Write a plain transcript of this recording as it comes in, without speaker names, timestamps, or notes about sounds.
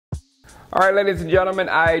All right, ladies and gentlemen,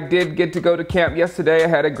 I did get to go to camp yesterday. I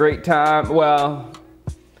had a great time. Well,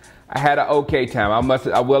 I had an okay time.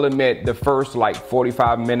 I will admit, the first like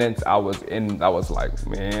 45 minutes I was like,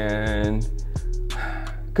 man,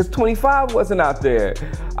 because 25 wasn't out there.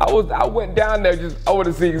 I went down there I want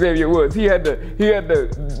to see Xavier Woods. He had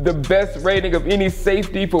the best rating of any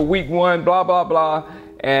safety for week 1, blah, blah, blah.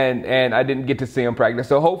 And I didn't get to see him practice.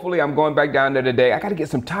 So hopefully I'm going back down there today. I got to get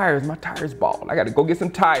some tires. My tires bald. I got to go get some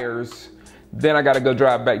tires. Then I got to go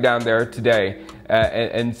drive back down there today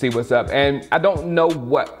and see what's up. And I don't know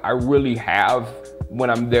what I really have when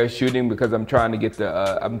I'm there shooting because I'm trying to get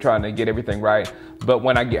everything right. But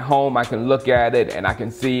when I get home, I can look at it and I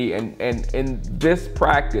can see. And in this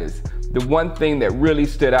practice, the one thing that really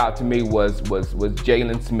stood out to me was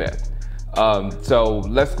Jaylon Smith. So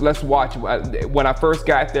let's watch. When I first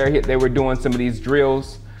got there, they were doing some of these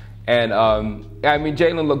drills. And I mean,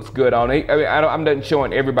 Jaylon looks good on it. I mean, I'm not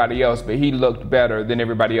showing everybody else, but he looked better than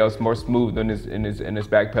everybody else, more smooth in his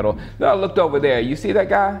back pedal. Then I looked over there. You see that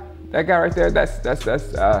guy? That guy right there?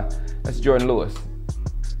 That's Jordan Lewis.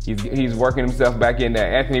 He's working himself back in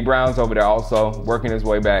there. Anthony Brown's over there also working his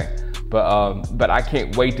way back. But I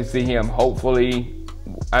can't wait to see him. Hopefully,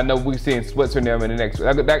 I know we're seeing Switzerland in the next.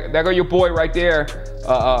 There go your boy right there,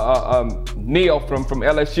 Neil from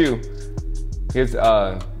LSU. His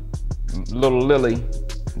little Lily,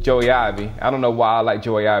 Joey Ivy. I don't know why I like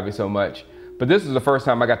Joey Ivy so much, but this is the first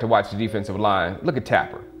time I got to watch the defensive line. Look at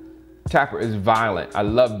Tapper. Tapper is violent. I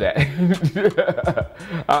love that.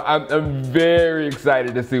 I'm very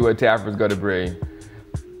excited to see what Tapper's going to bring.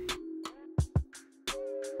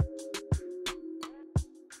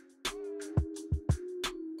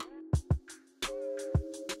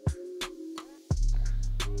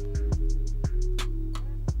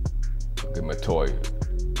 Look at Matoya.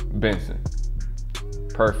 Benson,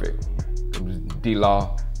 perfect.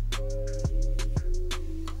 D-Law.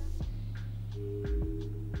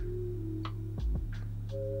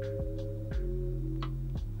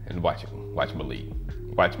 And watch Malik.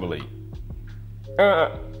 Watch Malik.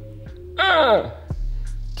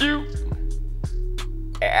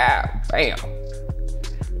 Bam.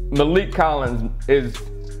 Malik Collins is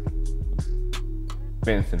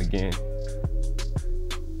Benson again.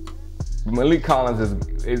 Malik Collins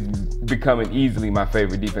is becoming easily my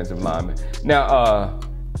favorite defensive lineman. Now,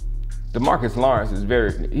 DeMarcus Lawrence is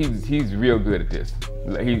he's real good at this.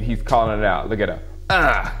 He's calling it out. Look at him.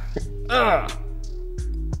 I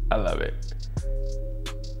love it.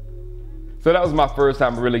 So that was my first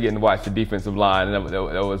time really getting to watch the defensive line, and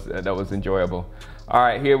that was enjoyable. All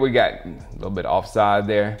right, here we got a little bit offside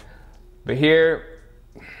there, but here,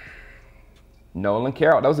 Nolan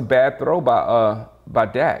Carroll. That was a bad throw by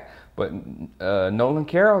Dak. But Nolan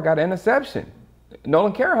Carroll got an interception.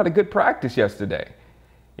 Nolan Carroll had a good practice yesterday.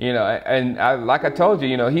 You know, and like I told you,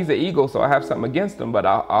 you know, he's an Eagle, so I have something against him. But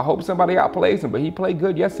I hope somebody outplays him. But he played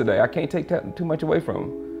good yesterday. I can't take too much away from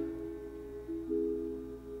him.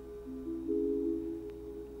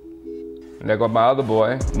 And there goes my other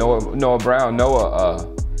boy, Noah Brown.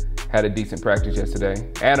 Noah had a decent practice yesterday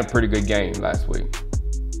and a pretty good game last week.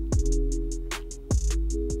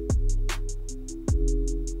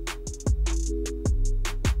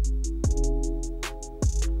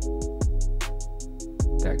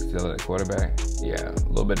 Still at quarterback. Yeah, a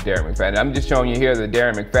little bit of Darren McFadden. I'm just showing you here that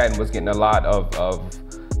Darren McFadden was getting a lot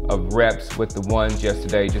of reps with the ones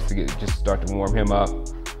yesterday just to start to warm him up.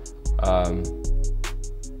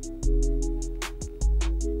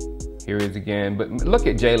 Here he is again. But look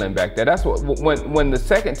at Jaylon back there. That's what when the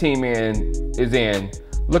second team is in.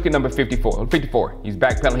 Look at number 54. 54. He's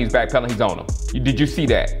backpedaling. He's on him. Did you see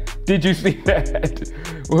that? Did you see that?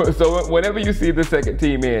 So whenever you see the second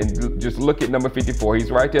team in, just look at number 54.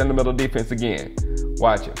 He's right there in the middle of defense again.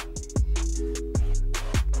 Watch him.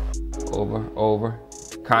 Over.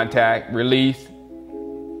 Contact, release.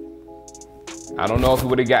 I don't know if he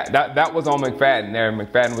would have got that was on McFadden there.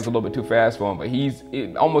 McFadden was a little bit too fast for him, but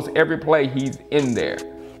almost every play he's in there.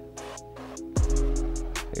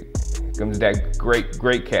 Here comes that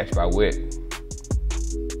great catch by Witt.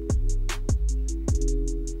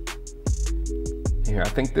 Here, I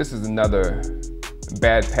think this is another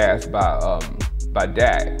bad pass by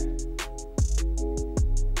Dak.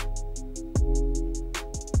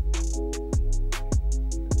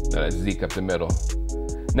 No, that's Zeke up the middle.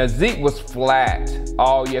 Now Zeke was flat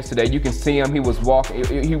all yesterday. You can see him. He was walking.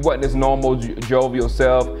 He wasn't his normal jovial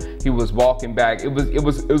self. He was walking back. It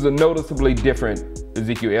was a noticeably different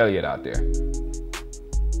Ezekiel Elliott out there.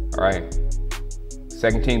 All right.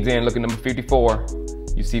 Second team's in. Look at number 54.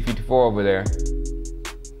 You see 54 over there.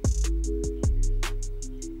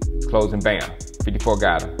 Closing, bam. 54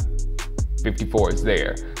 got him. 54 is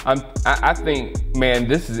there. I think, man,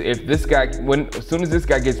 this is, if this guy, as soon as this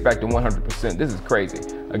guy gets back to 100%, this is crazy.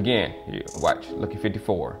 Again, here, watch, look at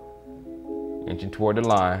 54. Inching toward the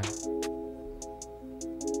line.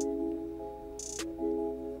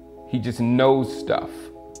 He just knows stuff.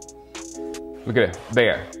 Look at it,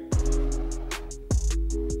 there.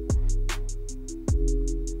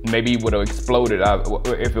 Maybe he would have exploded.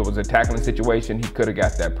 If it was a tackling situation, he could have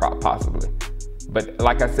got that possibly. But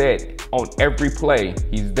like I said, on every play,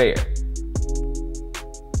 he's there.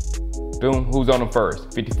 Boom, who's on him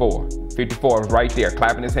first? 54. 54 is right there,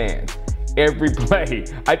 clapping his hands. Every play.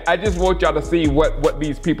 I just want y'all to see what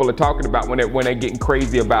these people are talking about when they're getting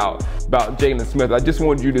crazy about Jaylon Smith. I just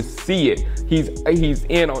want you to see it. He's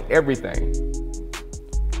in on everything.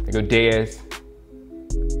 There go Dez.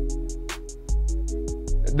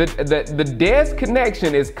 The Dez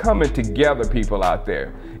connection is coming together, people out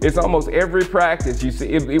there. It's almost every practice you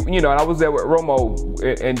see. You know, and I was there with Romo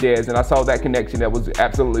and Dez, and I saw that connection that was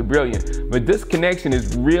absolutely brilliant. But this connection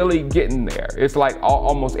is really getting there. It's like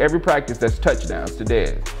almost every practice that's touchdowns to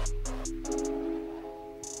Dez.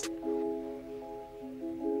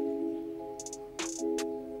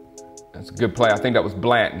 That's a good play. I think that was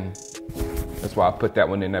Blanton. That's why I put that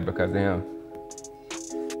one in there, because of him.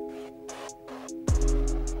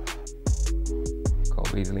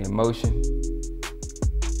 Easily in motion.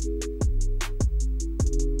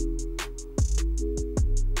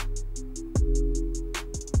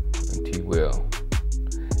 And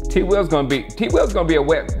T-Will's gonna be a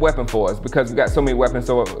weapon for us, because we got so many weapons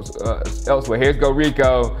elsewhere. Here's go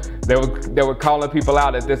Rico. They were calling people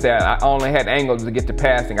out at this. I only had angles to get to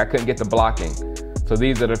passing. I couldn't get to blocking. So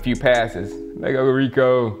these are the few passes. There go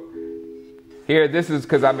Rico. Here, this is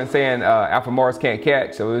because I've been saying Alfred Morris can't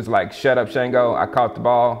catch, so it was like, shut up, Shango. I caught the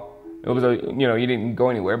ball. It was a, you know, he didn't go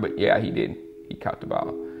anywhere, but yeah, he did. He caught the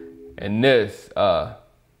ball. And this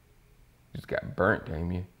just got burnt,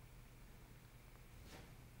 Damien.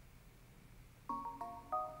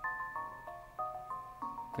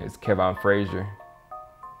 It's Kevon Frazier.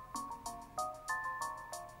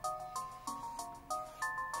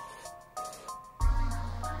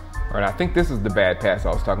 All right, I think this is the bad pass I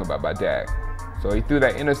was talking about by Dak. So he threw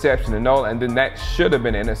that interception to Nolan, and then that should have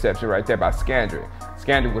been an interception right there by Scandrick.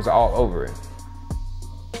 Scandrick was all over it.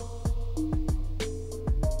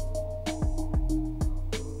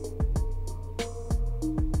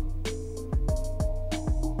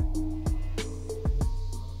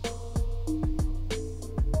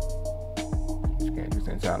 Scandrick's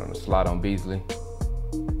inside on the slot on Beasley.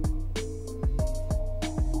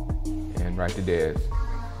 And right to Dez.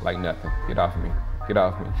 Like nothing. Get off of me. Get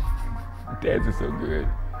off me. Dez is so good.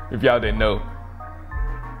 If y'all didn't know.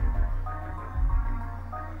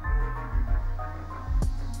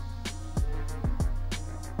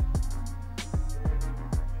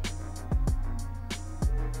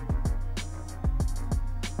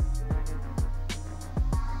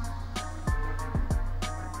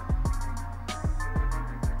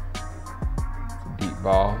 It's a deep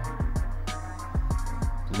ball.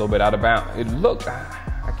 It's a little bit out of bounds. It looked,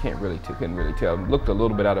 I couldn't really tell. It looked a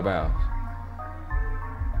little bit out of bounds.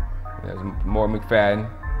 There's more McFadden.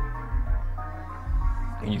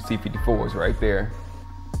 And you see 54 is right there.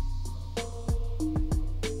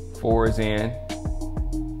 4 is in.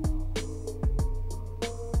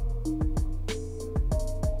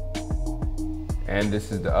 And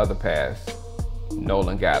this is the other pass.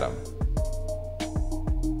 Nolan got him.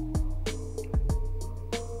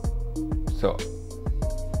 So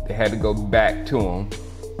they had to go back to him.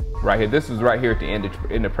 Right here. This was right here at the end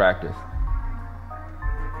of practice.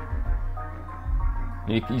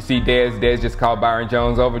 You see Dez just called Byron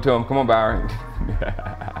Jones over to him. Come on, Byron.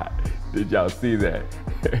 Did y'all see that?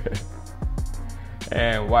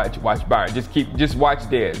 And watch Byron. Just watch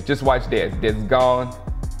Dez. Just watch Dez. Dez is gone.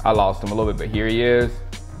 I lost him a little bit, but here he is.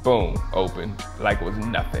 Boom, open, like it was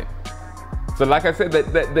nothing. So like I said, the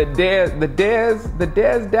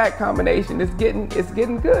Dez Dak combination is getting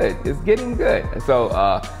good. It's getting good. So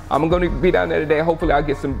I'm going to be down there today. Hopefully I'll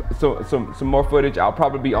get some more footage. I'll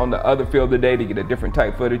probably be on the other field today to get a different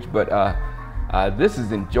type footage. But this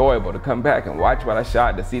is enjoyable to come back and watch what I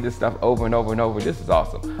shot, to see this stuff over and over and over. This is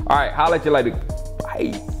awesome. All right, holla at you later.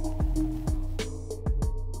 Bye.